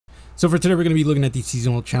So for today, we're going to be looking at these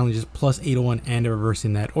seasonal challenges plus Ada-1 and Eververse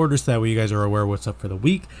in that order, so that way you guys are aware of what's up for the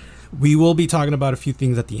week. We will be talking about a few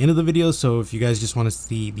things at the end of the video, so if you guys just want to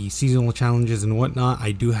see the seasonal challenges and whatnot,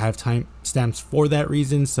 I do have time stamps for that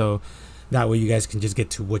reason, so that way you guys can just get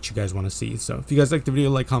to what you guys want to see. So if you guys like the video,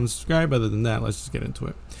 like, comment, subscribe. Other than that, let's just get into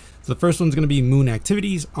it. So the first one's going to be moon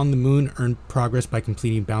activities. On the moon, earn progress by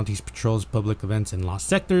completing bounties, patrols, public events, and lost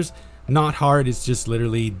sectors. Not hard, it's just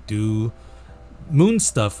literally do moon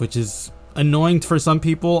stuff, which is annoying for some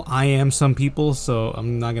people. I am some people, so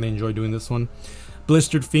I'm not going to enjoy doing this one.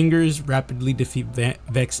 Blistered fingers, rapidly defeat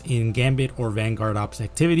Vex in Gambit or Vanguard Ops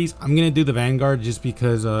activities. I'm going to do the Vanguard just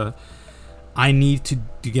because I need to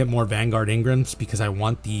get more Vanguard Ingrams, because I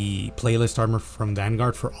want the playlist armor from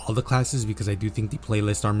Vanguard for all the classes, because I do think the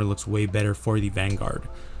playlist armor looks way better for the Vanguard.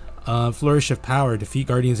 Flourish of Power, defeat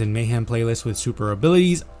Guardians in Mayhem playlist with super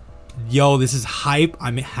abilities. Yo, this is hype.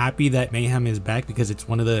 I'm happy that Mayhem is back, because it's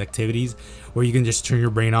one of the activities where you can just turn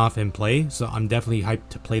your brain off and play, so I'm definitely hyped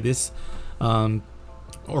to play this.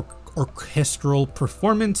 Orchestral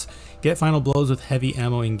Performance, get final blows with heavy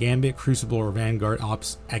ammo in Gambit, Crucible, or Vanguard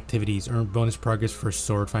Ops activities. Earn bonus progress for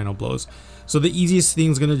sword final blows. So the easiest thing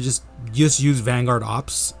is gonna just use Vanguard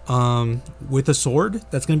Ops with a sword.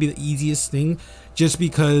 That's gonna be the easiest thing, just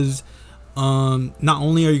because not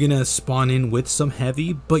only are you gonna spawn in with some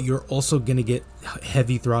heavy, but you're also gonna get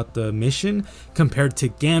heavy throughout the mission, compared to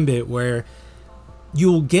Gambit, where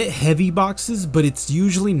you'll get heavy boxes, but it's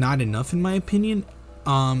usually not enough, in my opinion.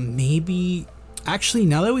 Maybe actually,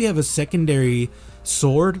 now that we have a secondary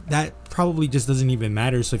sword, that probably just doesn't even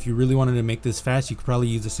matter. So if you really wanted to make this fast, you could probably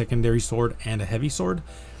use a secondary sword and a heavy sword.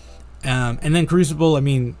 And then Crucible, I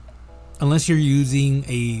mean, unless you're using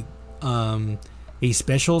a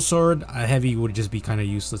special sword, a heavy would just be kind of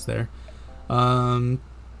useless there. And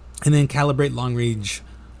then calibrate long range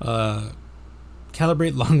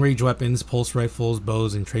weapons, pulse rifles,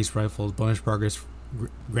 bows, and trace rifles. Bonus progress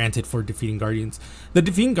granted for defeating Guardians. The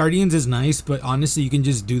defeating Guardians is nice, but honestly, you can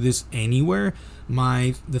just do this anywhere.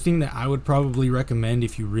 The thing that I would probably recommend,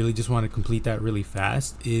 if you really just want to complete that really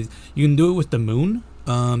fast, is you can do it with the moon,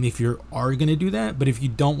 if you are going to do that. But if you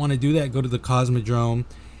don't want to do that, go to the Cosmodrome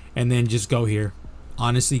and then just go here.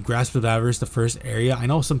 Honestly, Grasp of Avarice, the first area. I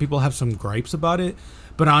know some people have some gripes about it,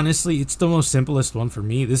 but honestly, it's the most simplest one for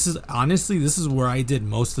me. This is where I did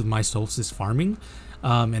most of my Solstice farming.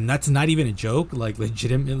 And that's not even a joke, like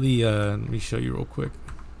legitimately. Let me show you real quick.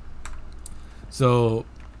 So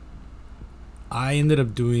I ended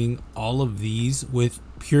up doing all of these with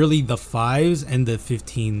purely the 5s and the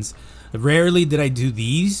 15s. Rarely did I do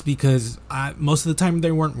these, because most of the time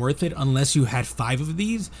they weren't worth it unless you had 5 of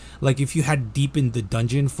these. Like if you had deepened the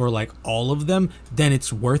dungeon for like all of them, then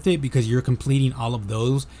it's worth it, because you're completing all of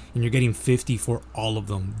those and you're getting 50 for all of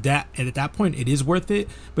them. And at that point it is worth it.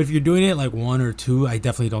 But if you're doing it like 1 or 2, I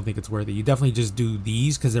definitely don't think it's worth it. You definitely just do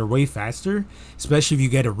these, because they're way faster, especially if you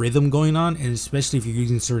get a rhythm going on, and especially if you're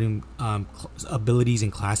using certain abilities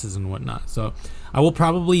and classes and whatnot. So I will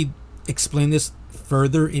probably explain this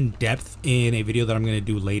further in depth in a video that I'm going to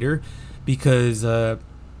do later, because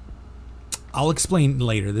I'll explain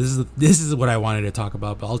later. This is what I wanted to talk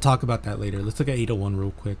about, but I'll talk about that later. Let's look at Ada-1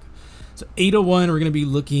 real quick. So Ada-1, we're going to be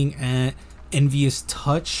looking at Envious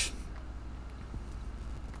Touch.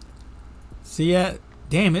 So yeah,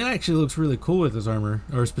 damn, it actually looks really cool with this armor,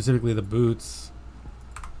 or specifically the boots.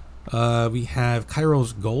 We have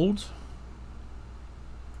Kairos Gold.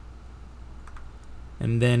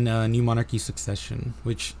 And then New Monarchy Succession,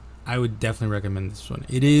 which I would definitely recommend this one.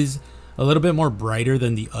 It is a little bit more brighter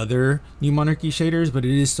than the other New Monarchy shaders, but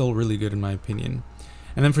it is still really good in my opinion.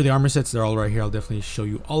 And then for the armor sets, they're all right here. I'll definitely show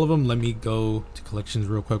you all of them. Let me go to collections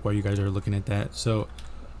real quick while you guys are looking at that. So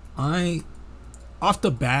off the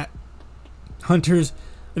bat, Hunters,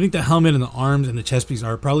 I think the helmet and the arms and the chest piece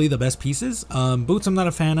are probably the best pieces. Boots I'm not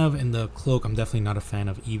a fan of, and the cloak I'm definitely not a fan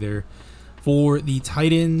of either. For the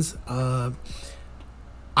Titans,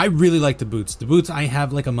 I really like the boots. The boots, I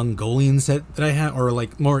have like a Mongolian set that I have, or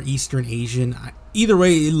like more Eastern Asian. Either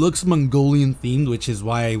way, it looks Mongolian themed, which is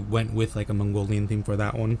why I went with like a Mongolian theme for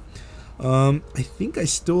that one. I think I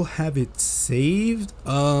still have it saved.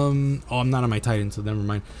 Oh, I'm not on my Titan, so never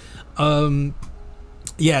mind.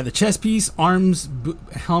 Yeah, the chest piece, arms,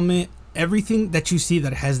 helmet, everything that you see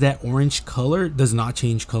that has that orange color does not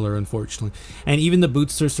change color, unfortunately. And even the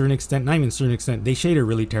boots, to a certain extent, not even a certain extent, they shade it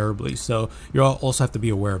really terribly, so you also have to be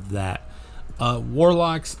aware of that.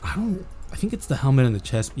 Warlocks, I think it's the helmet and the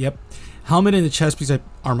chest. Yep, Helmet and the chest piece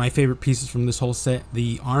are my favorite pieces from this whole set.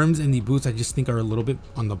 The arms and the boots I just think are a little bit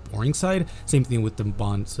on the boring side. Same thing with the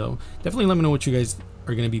bond. So definitely let me know what you guys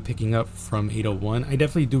are going to be picking up from Ada-1. I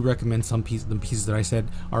definitely do recommend some pieces. The pieces that I said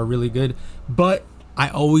are really good, but I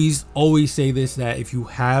always say this, that if you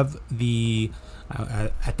have the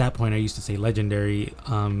at that point I used to say legendary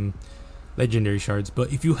shards,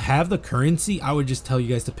 but if you have the currency, I would just tell you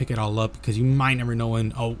guys to pick it all up, because you might never know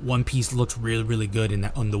when one piece looks really good in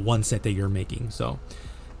that on the one set that you're making. So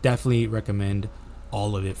definitely recommend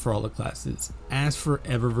all of it for all the classes. As for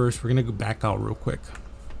Eververse, we're gonna go back out real quick,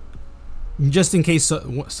 just in case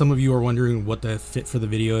some of you are wondering what the fit for the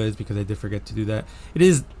video is, because I did forget to do that. It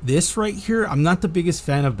is this right here. I'm not the biggest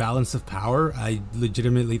fan of Balance of Power. I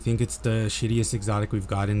legitimately think it's the shittiest exotic we've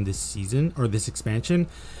gotten this season, or this expansion,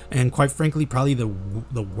 and quite frankly probably the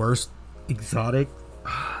worst exotic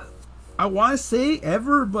I want to say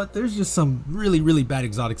ever, but there's just some really bad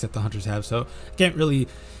exotics that the hunters have, so I can't really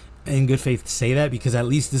in good faith say that, because at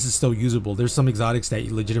least this is still usable. There's some exotics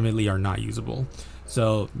that legitimately are not usable.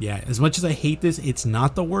 So yeah, as much as I hate this, it's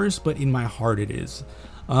not the worst, but in my heart it is.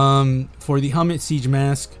 For the helmet, siege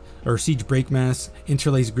mask or siege break mask,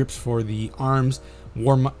 interlaced grips for the arms,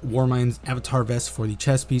 Warmind's avatar vest for the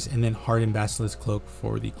chest piece, and then hardened basilisk cloak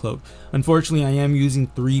for the cloak. Unfortunately, I am using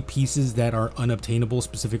 3 pieces that are unobtainable,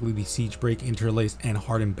 specifically the siege break, interlaced, and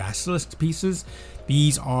hardened basilisk pieces.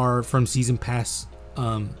 These are from season pass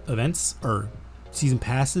events, or season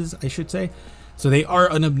passes I should say. So they are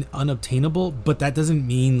unobtainable, but that doesn't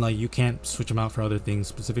mean like you can't switch them out for other things.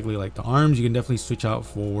 Specifically like the arms, you can definitely switch out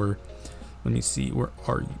for, let me see, where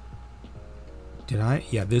are you? Did I?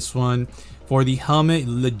 Yeah, this one. For the helmet,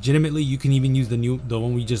 legitimately you can even use the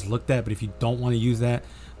one we just looked at, but if you don't want to use that,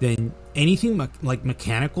 then anything like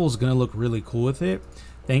mechanical is gonna look really cool with it.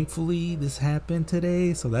 Thankfully this happened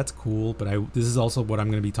today, so that's cool, but this is also what I'm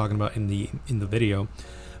going to be talking about in the video.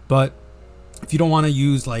 But if you don't want to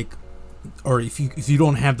use like, or if you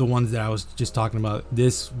don't have the ones that I was just talking about,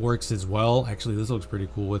 this works as well. Actually, this looks pretty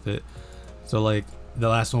cool with it. So like the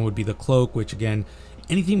last one would be the cloak, which again,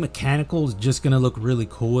 anything mechanical is just going to look really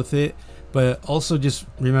cool with it. But also just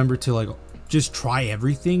remember to like just try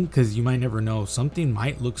everything, because you might never know, something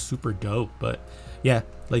might look super dope. But yeah,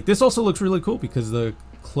 like this also looks really cool because the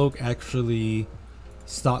cloak actually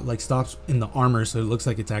stops in the armor, so it looks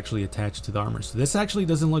like it's actually attached to the armor. So this actually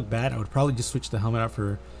doesn't look bad. I would probably just switch the helmet out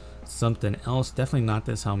for something else. Definitely not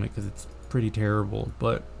this helmet, because it's pretty terrible.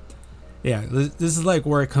 But yeah, this is like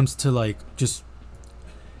where it comes to like just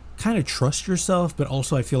kind of trust yourself, but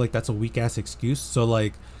also I feel like that's a weak ass excuse. So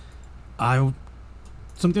like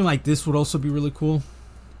something like this would also be really cool.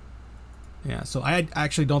 Yeah, so I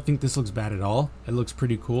actually don't think this looks bad at all. It looks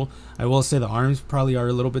pretty cool. I will say the arms probably are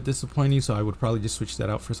a little bit disappointing, so I would probably just switch that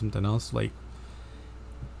out for something else. Like,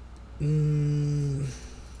 no.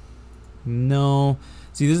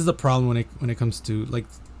 See, this is the problem when it comes to like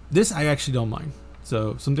this. I actually don't mind.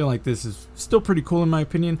 So something like this is still pretty cool in my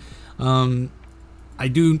opinion. I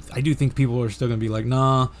do think people are still gonna be like,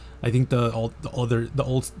 nah. I think the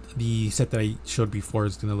set that I showed before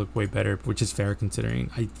is gonna look way better, which is fair considering.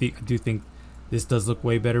 I do think this does look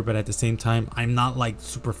way better, but at the same time, I'm not like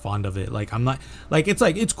super fond of it. Like I'm not like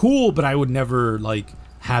it's cool, but I would never like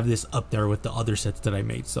have this up there with the other sets that I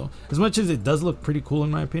made. So as much as it does look pretty cool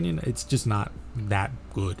in my opinion, it's just not that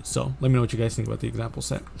good. So let me know what you guys think about the example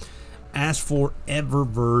set. As for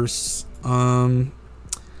Eververse, damn,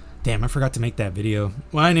 I forgot to make that video.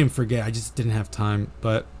 Well, I didn't forget, I just didn't have time.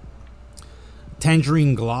 But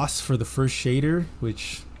Tangerine Gloss for the first shader,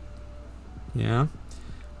 which, yeah.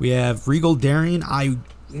 We have Regal Daring. I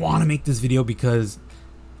want to make this video because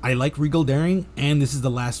I like Regal Daring, and this is the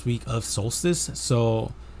last week of Solstice,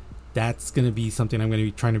 so that's going to be something I'm going to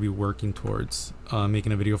be trying to be working towards,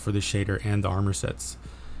 making a video for the shader and the armor sets.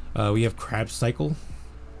 We have Crab Cycle.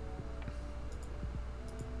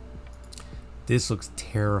 This looks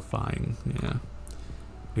terrifying. Yeah.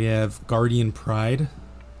 We have Guardian Pride.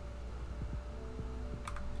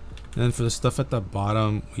 And then for the stuff at the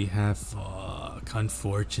bottom, we have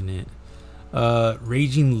unfortunate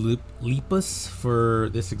Raging Lepus for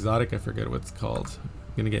this exotic. I forget what it's called.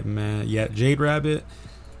 I'm gonna get mad. Yeah, Jade Rabbit,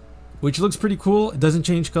 which looks pretty cool. It doesn't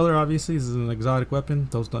change color, obviously. This is an exotic weapon.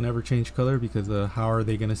 Those don't ever change color because how are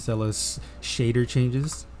they gonna sell us shader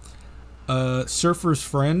changes? Surfer's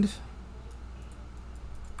Friend.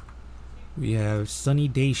 We have Sunny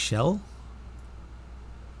Day Shell.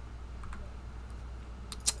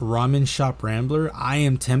 Ramen Shop Rambler. I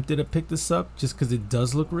am tempted to pick this up just because it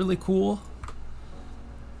does look really cool.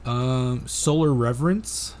 Solar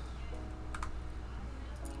Reverence.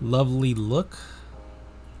 Lovely Look.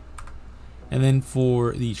 And then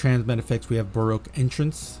for the transmat effects, we have Baroque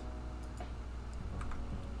Entrance.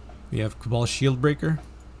 We have Cabal Shieldbreaker.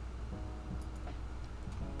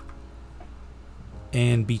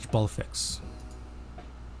 And Beach Ball effects.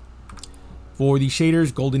 For the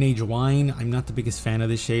shaders, Golden Age Wine. I'm not the biggest fan of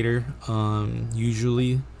this shader.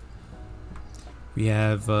 Usually. We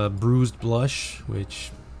have Bruised Blush,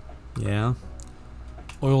 which, yeah.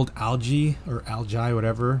 Oiled Algae, or Algae,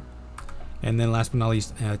 whatever. And then last but not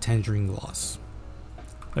least, Tangerine Gloss.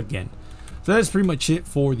 Again. So that's pretty much it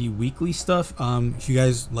for the weekly stuff. If you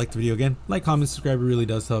guys like the video, again, like, comment, subscribe. It really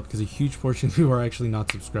does help because a huge portion of people are actually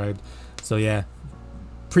not subscribed. So yeah,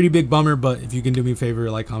 pretty big bummer, but if you can do me a favor,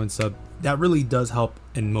 like, comment, sub, that really does help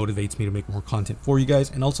and motivates me to make more content for you guys,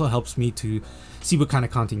 and also helps me to see what kind of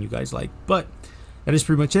content you guys like. But that is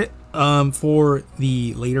pretty much it. For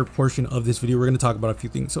the later portion of this video, we're going to talk about a few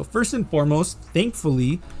things. So first and foremost,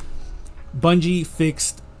 thankfully, Bungie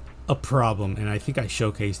fixed a problem, and I think I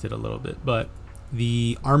showcased it a little bit, but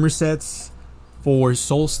the armor sets for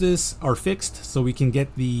Solstice are fixed, so we can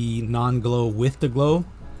get the non-glow with the glow,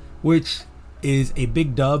 which is a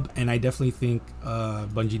big dub. And I definitely think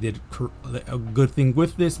Bungie did a good thing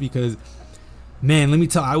with this, because man, let me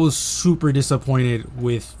tell you, I was super disappointed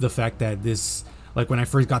with the fact that this, like, when I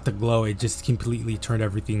first got the glow, it just completely turned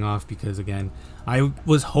everything off, because again, I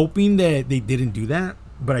was hoping that they didn't do that,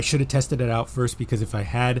 but I should have tested it out first, because if I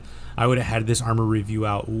had, I would have had this armor review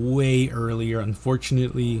out way earlier.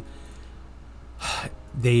 Unfortunately, I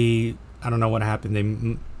don't know what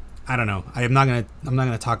happened. I don't know. I'm not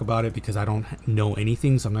gonna talk about it because I don't know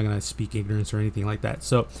anything, so I'm not gonna speak ignorance or anything like that.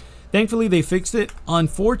 So thankfully they fixed it.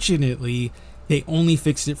 Unfortunately, they only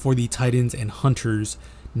fixed it for the Titans and Hunters.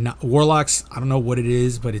 Not Warlocks. I don't know what it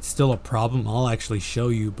is, but it's still a problem. I'll actually show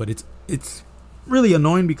you, but it's really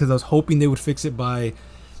annoying, because I was hoping they would fix it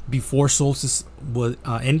before Solstice was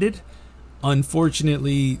ended.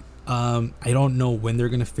 Unfortunately, I don't know when they're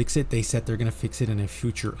gonna fix it. They said they're gonna fix it in a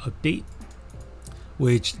future update,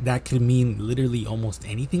 which that could mean literally almost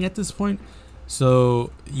anything at this point.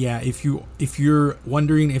 So yeah, if you're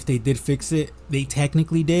wondering if they did fix it, they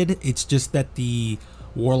technically did. It's just that the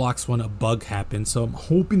Warlocks one, a bug happened, so I'm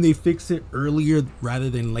hoping they fix it earlier rather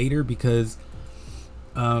than later, because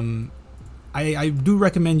I do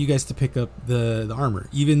recommend you guys to pick up the armor.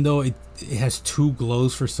 Even though it has 2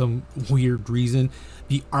 glows for some weird reason,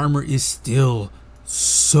 the armor is still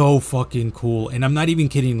so fucking cool. And I'm not even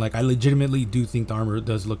kidding, like, I legitimately do think the armor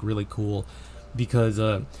does look really cool, because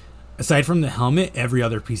aside from the helmet, every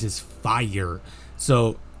other piece is fire.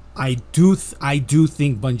 So I do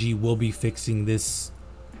think Bungie will be fixing this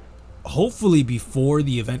hopefully before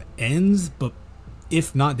the event ends, but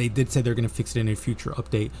if not, they did say they're going to fix it in a future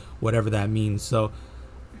update, whatever that means. So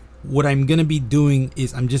what I'm going to be doing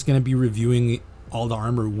is I'm just going to be reviewing all the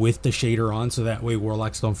armor with the shader on, so that way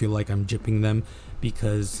Warlocks don't feel like I'm gypping them,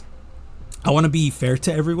 because I want to be fair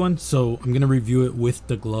to everyone. So I'm going to review it with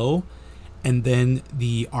the glow, and then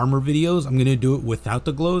the armor videos, I'm going to do it without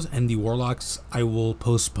the glows, and the Warlocks, I will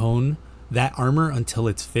postpone that armor until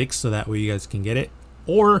it's fixed, so that way you guys can get it.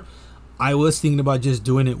 Or I was thinking about just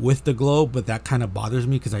doing it with the glow, but that kind of bothers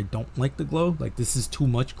me because I don't like the glow. Like, this is too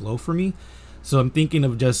much glow for me. So I'm thinking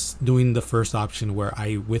of just doing the first option, where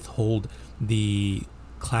I withhold the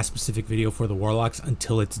class specific video for the Warlocks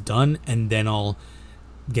until it's done, and then I'll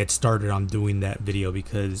get started on doing that video,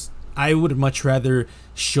 because I would much rather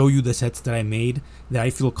show you the sets that I made that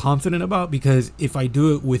I feel confident about, because if I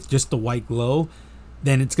do it with just the white glow,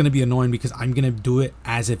 then it's going to be annoying, because I'm going to do it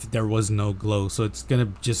as if there was no glow. So it's going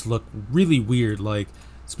to just look really weird. Like,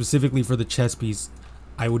 specifically for the chest piece,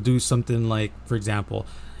 I would do something like, for example,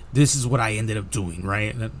 this is what I ended up doing,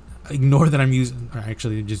 right? Ignore that I'm using, or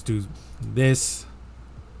actually just do this,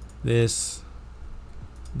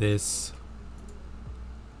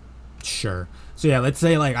 sure. So yeah, let's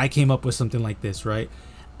say like I came up with something like this, right?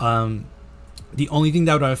 The only thing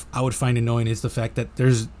that I would find annoying is the fact that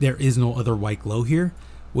there is no other white glow here,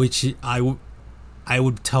 which I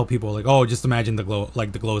would tell people, like, oh, just imagine the glow,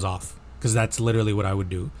 like the glow's off, because that's literally what I would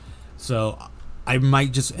do. So I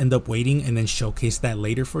might just end up waiting and then showcase that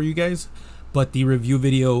later for you guys. But the review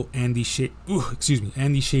video and the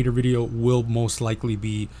shader video will most likely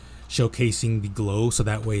be showcasing the glow, so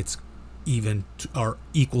that way it's even or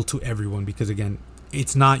equal to everyone, because again,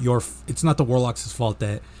 it's not the Warlocks' fault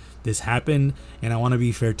that this happened, and I want to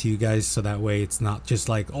be fair to you guys, so that way it's not just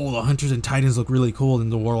like, oh, the Hunters and Titans look really cool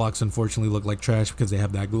and the Warlocks unfortunately look like trash because they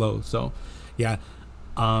have that glow. So yeah,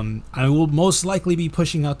 I will most likely be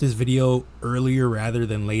pushing out this video earlier rather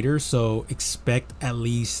than later, so expect at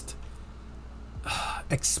least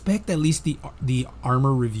the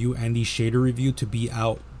armor review and the shader review to be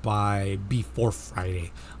out by before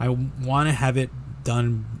Friday. I want to have it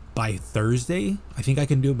done by Thursday. I think I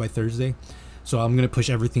can do it by Thursday. So I'm gonna push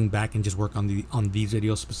everything back and just work on these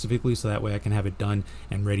videos specifically, so that way I can have it done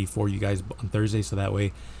and ready for you guys on Thursday. So that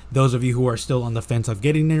way, those of you who are still on the fence of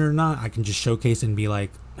getting it or not, I can just showcase and be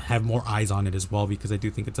like, have more eyes on it as well, because I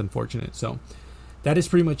do think it's unfortunate. So that is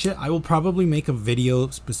pretty much it. I will probably make a video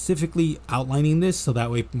specifically outlining this, so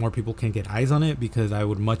that way more people can get eyes on it, because I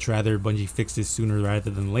would much rather Bungie fix this sooner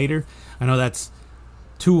rather than later. I know that's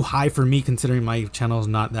too high for me, considering my channel is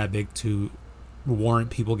not that big to warrant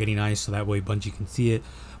people getting eyes, so that way Bungie can see it.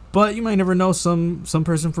 But you might never know, some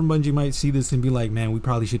person from Bungie might see this and be like, man, we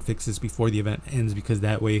probably should fix this before the event ends, because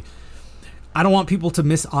that way I don't want people to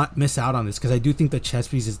miss out on this, because I do think the chess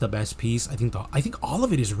piece is the best piece. I think all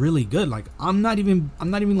of it is really good. Like I'm not even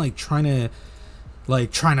like trying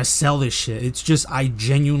to sell this shit. It's just I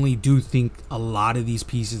genuinely do think a lot of these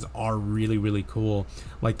pieces are really, really cool.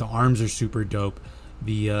 Like the arms are super dope.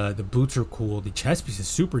 The boots are cool. The chest piece is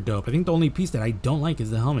super dope. I think the only piece that I don't like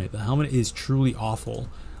is the helmet. The helmet is truly awful.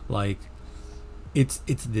 Like it's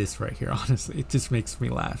this right here, honestly. It just makes me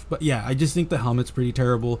laugh. But yeah, I just think the helmet's pretty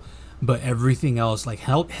terrible. But everything else, like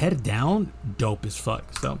head down, dope as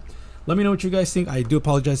fuck. So let me know what you guys think. I do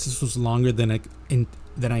apologize, this was longer than I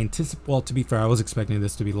anticipated. Well, to be fair, I was expecting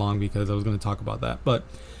this to be long, because I was going to talk about that. But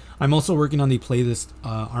I'm also working on the playlist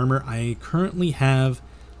armor. I currently have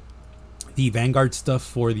the Vanguard stuff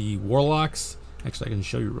for the Warlocks. Actually, I can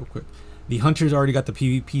show you real quick. The Hunters already got the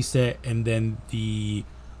PvP set, and then the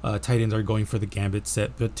Titans are going for the Gambit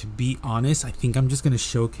set. But to be honest, I think I'm just going to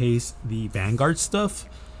showcase the Vanguard stuff,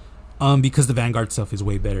 because the Vanguard stuff is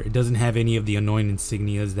way better. It doesn't have any of the annoying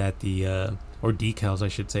insignias that the or decals, I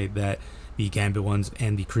should say, that the Gambit ones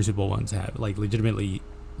and the Crucible ones have. Like legitimately,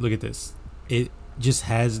 look at this. It just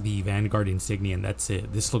has the Vanguard insignia, and that's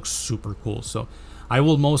it. This looks super cool. So I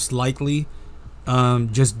will most likely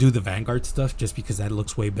just do the Vanguard stuff, just because that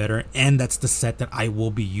looks way better, and that's the set that I will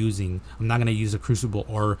be using. I'm not going to use a Crucible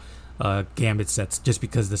or Gambit sets, just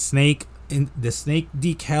because the snake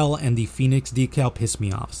decal and the Phoenix decal piss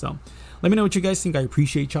me off. So let me know what you guys think. I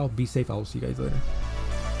appreciate y'all. Be safe. I will see you guys later.